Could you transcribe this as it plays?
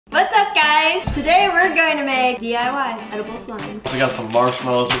What's up, guys? Today we're going to make DIY edible slimes. So we got some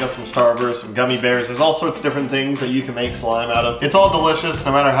marshmallows, we got some Starburst, some gummy bears. There's all sorts of different things that you can make slime out of. It's all delicious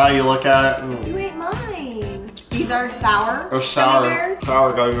no matter how you look at it. You ate mine. These are sour gummy bears.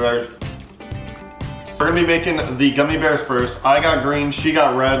 Sour gummy bears. We're gonna be making the gummy bears first. I got green, she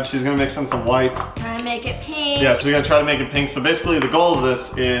got red. She's gonna mix in some whites. Try to make it pink. Yeah, so we're gonna try to make it pink. So basically the goal of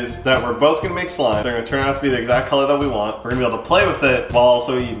this is that we're both gonna make slime. They're gonna turn out to be the exact color that we want. We're gonna be able to play with it while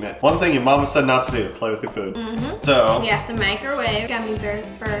also eating it. One thing your mama said not to do, play with your food. So you have to microwave gummy bears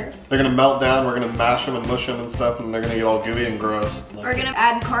first. they're gonna melt down, we're gonna mash them and mush them and stuff, and they're gonna get all gooey and gross. We're gonna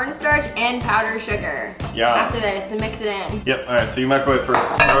add cornstarch and powdered sugar. Yeah. After this, and mix it in. Yep, alright, so you microwave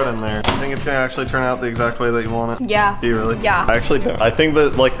first. Throw it in there. I think it's gonna actually turn out the exact way that you want it. Yeah. Do you really? Yeah. I actually don't. I think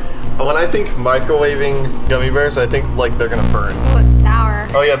that, like, when I think microwaving gummy bears, I think, like, they're gonna burn. Oh, it's sour.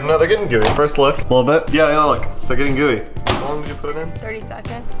 Oh yeah, no, they're getting gooey. First look, a little bit. Yeah, look, they're getting gooey. How long did you put it in? 30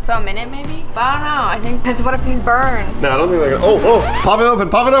 seconds. So a minute, maybe? But I don't know. I think, because what if these burn? No, I don't think they're gonna. Oh, pop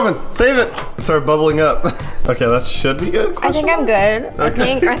it open, save it. It started bubbling up. Okay, that should be good. I think I'm good.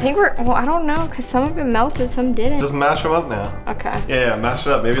 Okay. I think we're, well, I don't know, because some of it melted, some didn't. Just mash them up now. Okay. Yeah, mash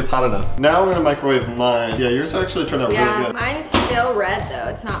it up. Maybe it's hot enough. Now I'm gonna microwave mine. Yeah, yours actually turned out really good. Mine's still red though.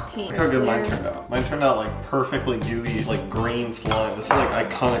 It's not pink. Look how good mine turned out. Mine turned out like perfectly gooey, like green slime. This is like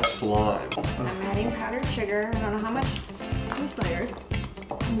iconic slime. I'm adding powdered sugar. I don't know how much. Let me smell yours.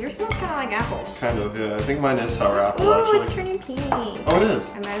 Yours smells kind of like apple. Kind of, yeah. I think mine is sour apple, Ooh, actually. it's turning pink. Oh, it is.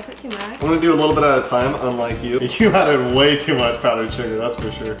 I might have put too much. I'm gonna do a little bit at a time, unlike you. You added way too much powdered sugar, that's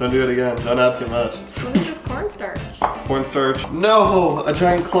for sure. Don't do it again. Don't add too much. What is this cornstarch? Cornstarch. No! A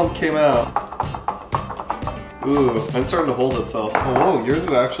giant clump came out. Ooh, mine's starting to hold itself. Oh, whoa, yours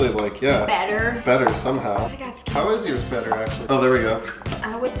is actually like, yeah. Better somehow. How is yours better, actually? Oh, there we go.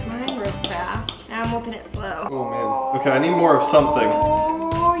 I whipped mine real fast. Now I'm whipping it slow. Oh, man. Okay, I need more of something.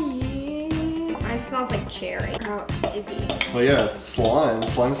 Oh, yeah. Mine smells like cherry. Oh, it's sticky. Well, yeah, it's slime.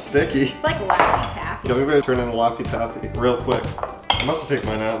 Slime's sticky. It's like Laffy Taffy. Gummy bears turn into Laffy Taffy real quick. I must take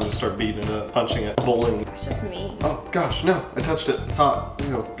mine out and just start beating it up, punching it, bowling. It's just me. Oh gosh, no, I touched it. It's hot.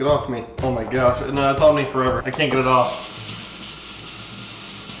 Ew, get off me. Oh my gosh, no, it's on me forever. I can't get it off.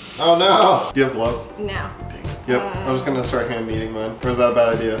 Oh no! Do you have gloves? No. Yep, I'm just gonna start hand kneading mine. Or is that a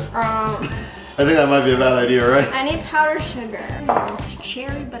bad idea? I think that might be a bad idea, right? I need powdered sugar. It's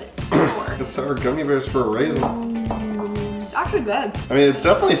cherry, but it's sour. It's sour gummy bears for a raisin. It's actually good. I mean, it's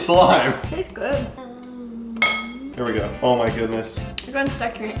definitely slime. Tastes good. Here we go. Oh my goodness. You're gonna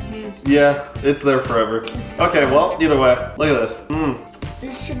stuck your hand. Yeah, it's there forever. Okay, well, either way, look at this.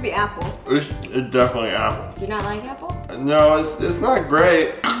 This should be apple. It's definitely apple. Do you not like apple? No, it's not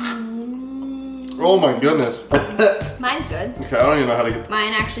great. Oh my goodness. Mine's good. Okay, I don't even know how to get.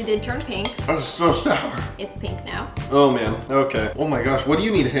 Mine actually did turn pink. Oh, it's so sour. It's pink now. Oh man, okay. Oh my gosh, what do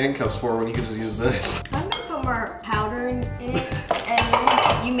you need handcuffs for when you could just use this? I'm gonna put more powder in it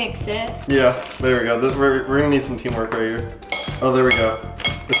and you mix it. Yeah, there we go. We're gonna need some teamwork right here. Oh, there we go.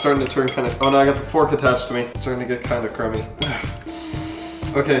 It's starting to turn kind of, oh no, I got the fork attached to me. It's starting to get kind of crummy.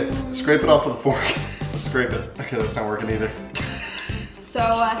 Okay, scrape it off with a fork. Scrape it. Okay, that's not working either. So,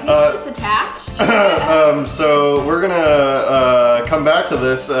 I think it's attached. So we're gonna come back to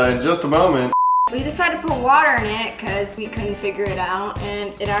this in just a moment. We decided to put water in it because we couldn't figure it out,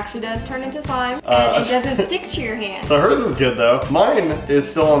 and it actually does turn into slime, and it doesn't stick to your hand. So hers is good though. Mine is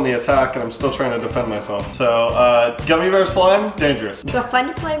still on the attack, and I'm still trying to defend myself. So gummy bear slime, dangerous. But fun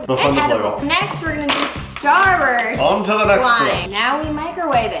to play with. But fun to play with. Next, we're gonna do Starburst. On to the next slime. one. Now we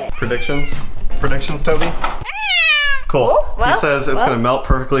microwave it. Predictions? Predictions, Toby? Cool. Oh, well, he says it's gonna melt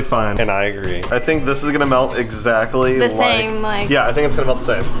perfectly fine, and I agree. I think this is gonna melt exactly the same, like. Yeah, I think it's gonna melt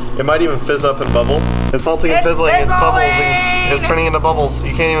the same. It might even fizz up and bubble. It's melting and fizzling. It's bubbles. It's turning into bubbles. You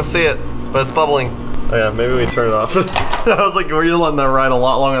can't even see it, but it's bubbling. Oh yeah, maybe we turn it off. I was like, were you letting that ride a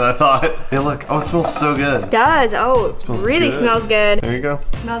lot longer than I thought? Hey, look. Oh, it smells so good. It does. Oh, it really smells good. There you go.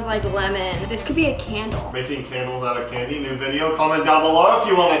 It smells like lemon. This could be a candle. Making candles out of candy. New video. Comment down below if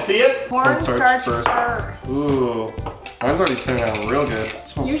you want to see it. Cornstarch first. Ooh. Mine's already turning out real good. It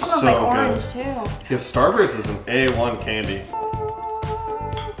smells Yours smells so like good. orange too. Yeah, Starburst is an A1 candy.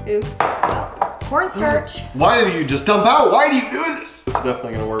 Ooh. Cornstarch. Why did you just dump out? Why do you do this? This is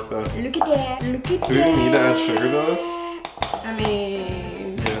definitely gonna work though. Look at that. Look at that. Do we need to add sugar to this? I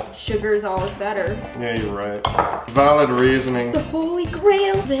mean, yeah. Sugar is always better. Yeah, you're right. Valid reasoning. The holy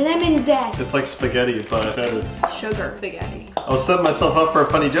grail, lemon zest. It's like spaghetti, but it's sugar spaghetti. I was setting myself up for a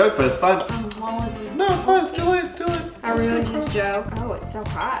funny joke, but it's fine. No, it's fine. It's too late. It's too late. I ruined his joke. Oh, it's so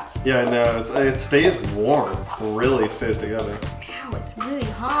hot. Yeah, I know. It stays warm. Really stays together. Wow, it's really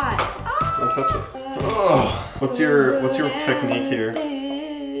hot. Don't touch it. Oh, what's your technique here?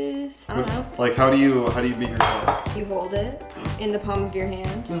 I don't know. Like, how do you beat your dog? You hold it in the palm of your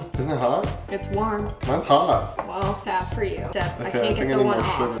hand. Isn't it hot? It's warm. Mine's hot. Well, that for you. Except Okay, I can't get the one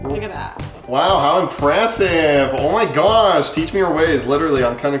off. Look at that. Wow, how impressive. Oh my gosh, teach me your ways. Literally,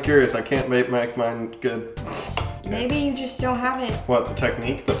 I'm kind of curious. I can't make mine good. Okay. Maybe you just don't have it. What, the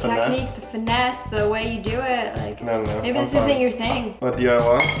technique, the finesse? The finesse, the way you do it. Like, no. Maybe this isn't your thing. What,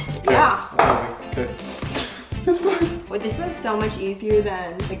 DIY? Okay. Yeah. Okay. It's fine. Well, this one's so much easier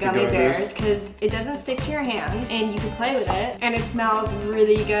than the gummy bears because it doesn't stick to your hand and you can play with it and it smells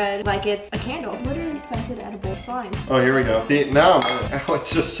really good like it's a candle. Literally scented edible slime. Oh, here we go. Now, ow,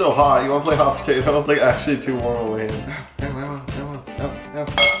 it's just so hot. You want to play hot potato? It's like actually too warm away.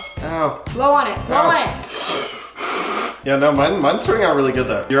 Ow. Blow on it. Blow on it. Yeah, no, mine's turning out really good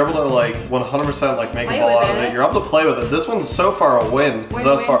though. You're able to like 100% like make a ball out of it. You're able to play with it. This one's so far a win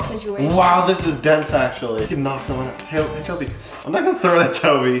thus far. Situation. Wow, this is dense actually. You can knock someone out. Hey, Toby. I'm not gonna throw it at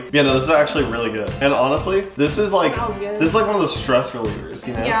Toby. Yeah, no, this is actually really good. And honestly, this is like one of those stress relievers,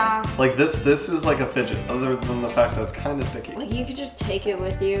 you know? Yeah. Like this is like a fidget, other than the fact that it's kind of sticky. Like you could just take it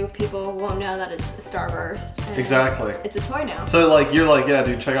with you. People won't know that it's a Starburst. Exactly. It's a toy now. So like you're like, yeah,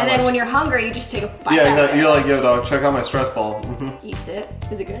 dude, check out. And then when you're hungry, you just take a bite. Yeah, exactly. You're like, yo, dog, check out my stress ball. Eats it.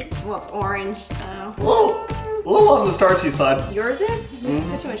 Is it good? Well, it's orange. I don't know. A little on the starchy side. Yours is?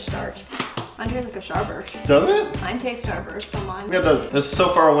 Too much starch. Mine tastes like a Starburst. Does it? Mine tastes Starburst on mine. Yeah, it does. This is so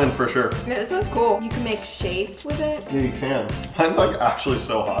far a win for sure. Yeah, this one's cool. You can make shapes with it. Yeah, you can. Mine's like actually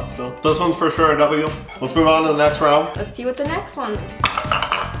so hot still. This one's for sure a W. Let's move on to the next round. Let's see what the next one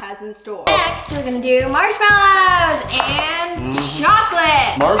has in store. Next, we're gonna do marshmallows and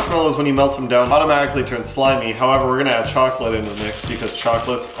chocolate. Marshmallows, when you melt them down, automatically turn slimy. However, we're gonna add chocolate into the mix because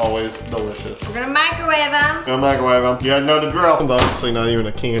chocolate's always delicious. We're gonna microwave them. Gonna microwave them. You guys know the drill. It's obviously not even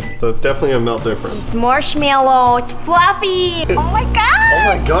a candy, so it's definitely gonna melt different. It's marshmallow. It's fluffy. Oh my gosh.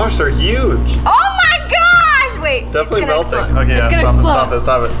 Oh my gosh, they're huge. Oh my gosh. Wait. Definitely melting. Okay, yeah, stop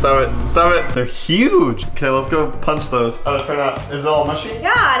it. They're huge. Okay, let's go punch those. How does it turn out? Is it all mushy?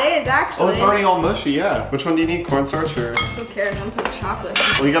 Yeah, it is actually. Oh, it's already all mushy, yeah. Which one do you need? Cornstarch or? Who cares? I'm putting chocolate.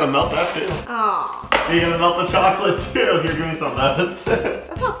 Well, you gotta melt that too. Oh. You gotta melt the chocolate too. Here, give me some of that.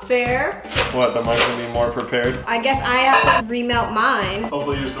 That's not fair. What, the mine's gonna be more prepared? I guess I have to remelt mine.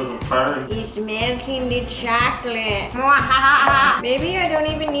 Hopefully yours doesn't burn. It's melting the chocolate. Maybe I don't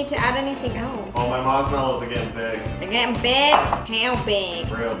even need to add anything else. Oh, my marshmallows are getting big. They're getting big? How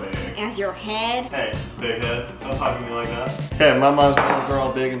big? Real big. As your head? Hey, big head. Don't talk to me like that. Okay, my marshmallows are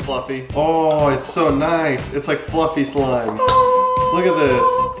all big and fluffy. Oh, it's so nice. It's like fluffy slime. Oh. Look at this.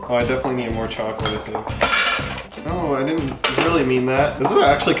 Oh, I definitely need more chocolate, I think. No, I didn't really mean that. This is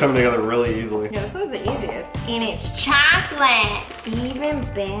actually coming together really easily. Yeah, this one's the easiest. And it's chocolate. Even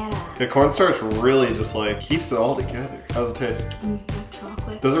better. The cornstarch really just like keeps it all together. How's it taste?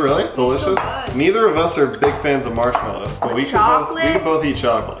 Chocolate. Does it really? Delicious? So Neither of us are big fans of marshmallows, but we can both eat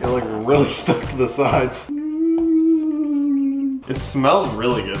chocolate. They're like really stuck to the sides. It smells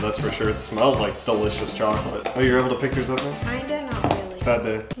really good, that's for sure. It smells like delicious chocolate. Oh, you're able to pick yours up now? Kinda, not really. It's that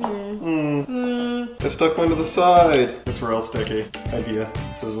day. I stuck one to the side. It's real sticky. Idea.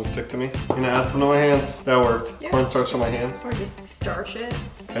 So it doesn't stick to me. I'm gonna add some to my hands. That worked. Yeah. Cornstarch on my hands. Or just starch it.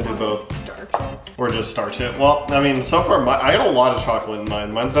 I did both. Starch it. Or just starch it. Well, I mean, so far, I got a lot of chocolate in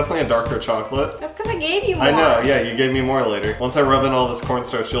mine. Mine's definitely a darker chocolate. That's because I gave you more. I know, yeah, you gave me more later. Once I rub in all this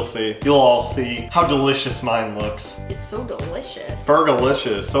cornstarch, you'll see. You'll all see how delicious mine looks. It's so delicious.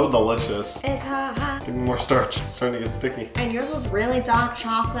 Fergalicious, so delicious. It's hot. Give me more starch, it's starting to get sticky. And yours was really dark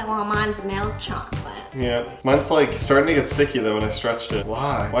chocolate while mine's milk chocolate. Yeah, mine's like starting to get sticky though when I stretched it.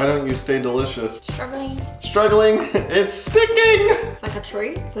 Why? Why don't you stay delicious? Struggling. Struggling, it's sticking! It's like a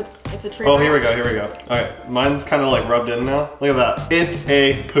tree. It's a tree. Oh, here we go, here we go. All right, mine's kind of like rubbed in now. Look at that. It's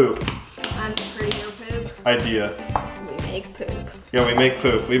a poop. Mine's a prettier poop. Idea. We make poop. Yeah, we make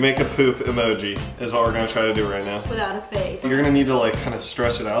poop. We make a poop emoji is what we're gonna try to do right now. Without a face. You're gonna need to like kind of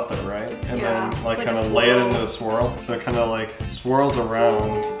stretch it out though, right? And yeah, then like kind of lay it into a swirl. So it kind of like swirls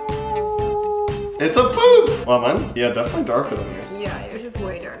around. It's a poop! Well, mine's, yeah, definitely darker than yours. Yeah, yours is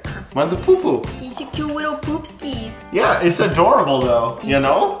way darker. Mine's a poo-poo. He's a cute little poopskis. Yeah, it's adorable though, you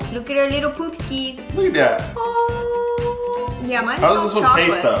know? Look at our little poopskis. Look at that. Oh. Yeah, mine's How does this one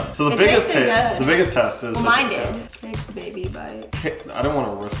taste though? So the biggest test is. Well, mine did. Takes the baby bite. I don't want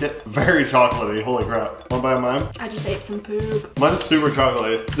to risk it. Very chocolatey, holy crap. Want to buy mine? I just ate some poop. Mine's super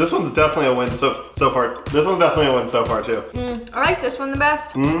chocolatey. This one's definitely a win so far. This one's definitely a win so far too. I like this one the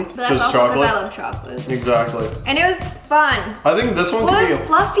best. But that's also chocolate? because I love chocolate. Exactly. And it was fun. I think this one could be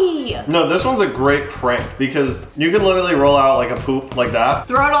fluffy. No, this one's a great prank because you can literally roll out like a poop like that.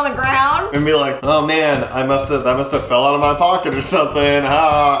 Throw it on the ground. And be like, oh man, that must have fell out of my pocket. market or something.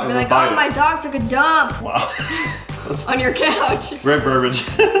 Ah, Be like, oh, my dog took a dump. Wow. On your couch. Great verbiage.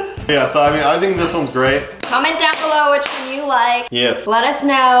 Yeah, so I mean, I think this one's great. Comment down below which one you like. Yes. Let us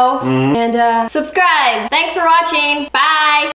know. And subscribe. Thanks for watching. Bye.